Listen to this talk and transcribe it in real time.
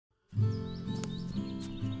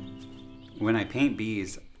When I paint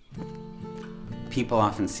bees, people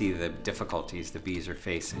often see the difficulties the bees are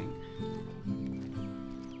facing.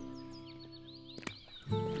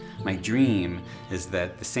 My dream is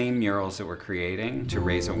that the same murals that we're creating to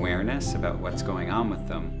raise awareness about what's going on with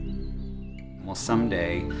them will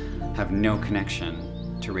someday have no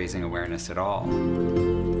connection to raising awareness at all.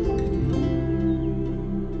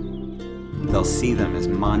 They'll see them as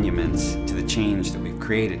monuments to the change that we've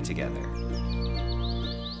created together.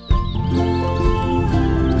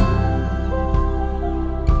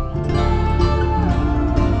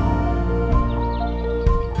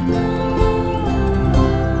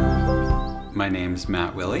 My name's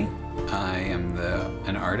Matt Willey. I am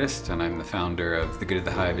an artist and I'm the founder of the Good of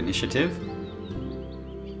the Hive initiative.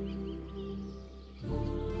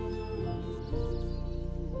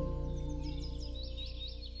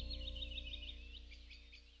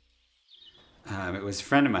 It was a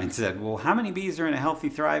friend of mine said, well, how many bees are in a healthy,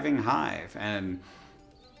 thriving hive? And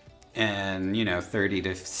you know, 30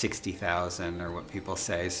 to 60,000 are what people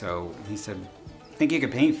say. So he said, think you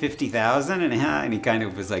could paint 50,000? And he kind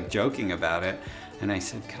of was like joking about it. And I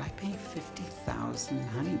said, could I paint 50,000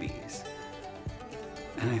 honeybees?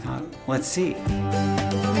 And I thought, let's see.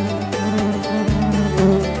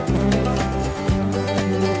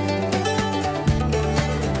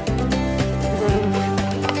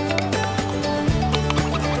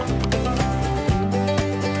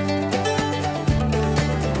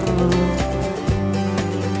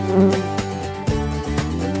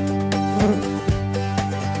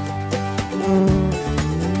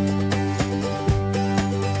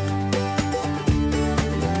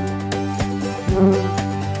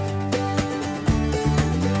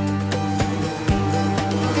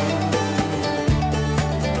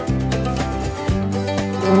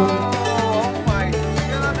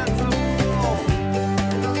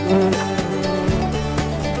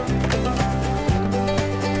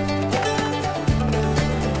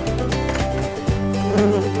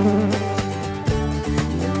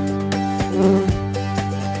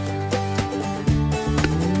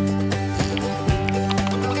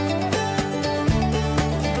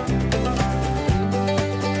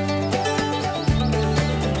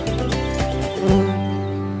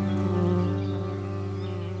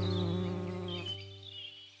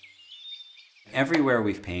 Everywhere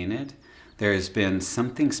we've painted, there's been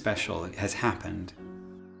something special that has happened.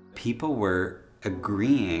 People were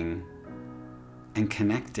agreeing and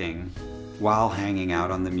connecting while hanging out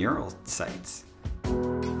on the mural sites.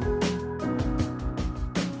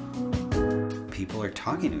 People are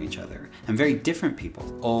talking to each other, and very different people.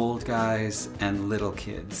 Old guys and little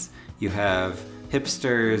kids. You have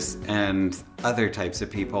hipsters and other types of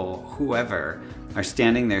people, whoever, are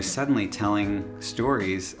standing there suddenly telling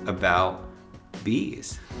stories about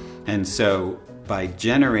bees. And so by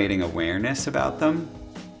generating awareness about them,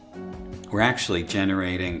 we're actually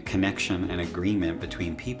generating connection and agreement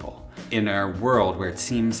between people. In our world where it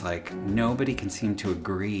seems like nobody can seem to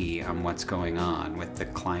agree on what's going on with the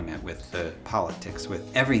climate, with the politics, with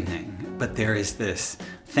everything, but there is this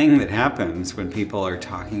thing that happens when people are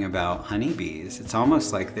talking about honeybees. It's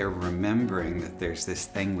almost like they're remembering that there's this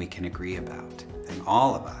thing we can agree about, and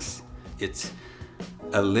all of us. It's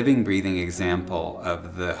a living, breathing example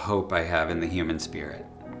of the hope I have in the human spirit.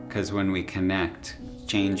 Because when we connect,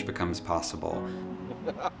 change becomes possible.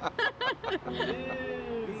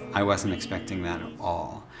 I wasn't expecting that at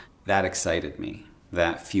all. That excited me.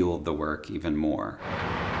 That fueled the work even more.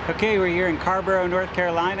 Okay, we're here in Carborough, North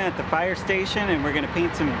Carolina at the fire station, and we're gonna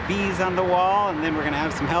paint some bees on the wall, and then we're gonna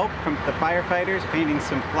have some help from the firefighters painting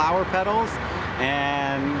some flower petals,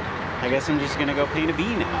 and I guess I'm just gonna go paint a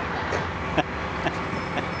bee now.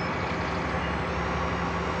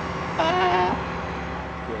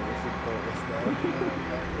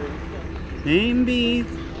 Painting bees.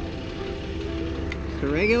 It's a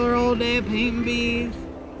regular old day of painting bees.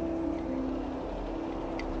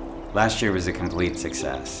 Last year was a complete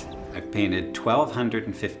success. I've painted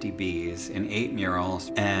 1,250 bees in 8 murals,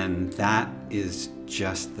 and that is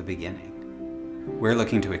just the beginning. We're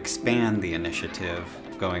looking to expand the initiative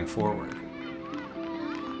going forward.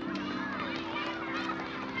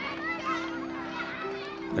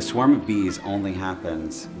 A swarm of bees only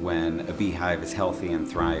happens when a beehive is healthy and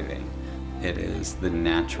thriving. It is the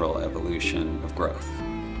natural evolution of growth.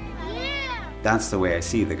 Yeah. That's the way I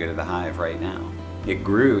see the Good of the Hive right now. It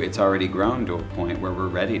grew, it's already grown to a point where we're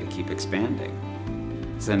ready to keep expanding.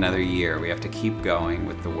 It's another year. We have to keep going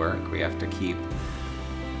with the work. We have to keep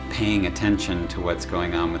paying attention to what's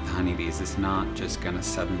going on with the honeybees. It's not just going to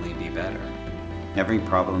suddenly be better. Every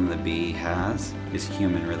problem the bee has is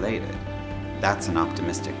human related. That's an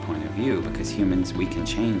optimistic point of view because humans, we can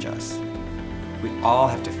change us. We all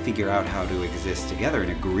have to figure out how to exist together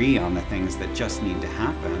and agree on the things that just need to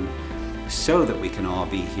happen so that we can all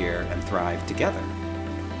be here and thrive together.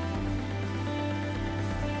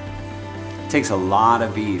 It takes a lot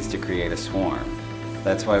of bees to create a swarm.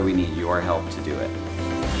 That's why we need your help to do it.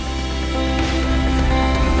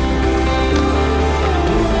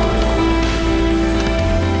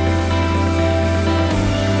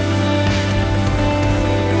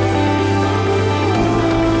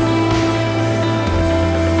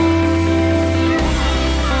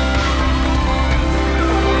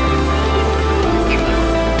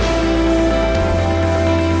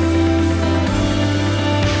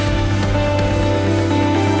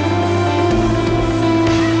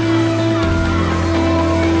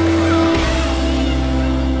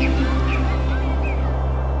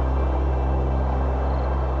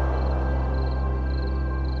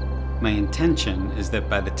 My intention is that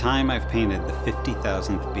by the time I've painted the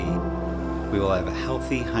 50,000th bee, we will have a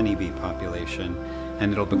healthy honeybee population,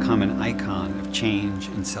 and it'll become an icon of change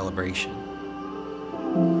and celebration.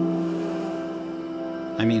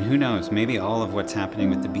 I mean, who knows, maybe all of what's happening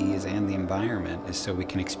with the bees and the environment is so we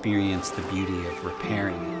can experience the beauty of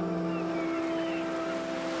repairing it.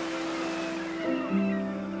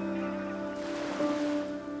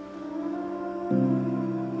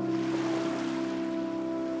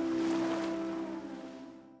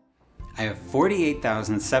 I have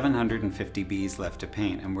 48,750 bees left to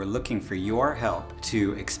paint, and we're looking for your help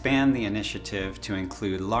to expand the initiative to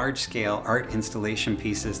include large-scale art installation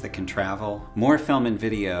pieces that can travel, more film and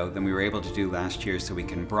video than we were able to do last year so we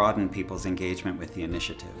can broaden people's engagement with the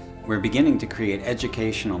initiative. We're beginning to create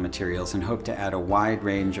educational materials and hope to add a wide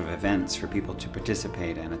range of events for people to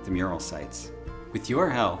participate in at the mural sites. With your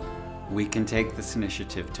help, we can take this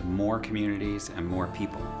initiative to more communities and more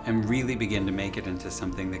people, and really begin to make it into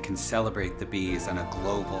something that can celebrate the bees on a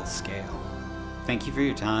global scale. Thank you for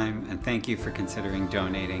your time, and thank you for considering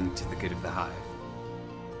donating to the good of the Hive.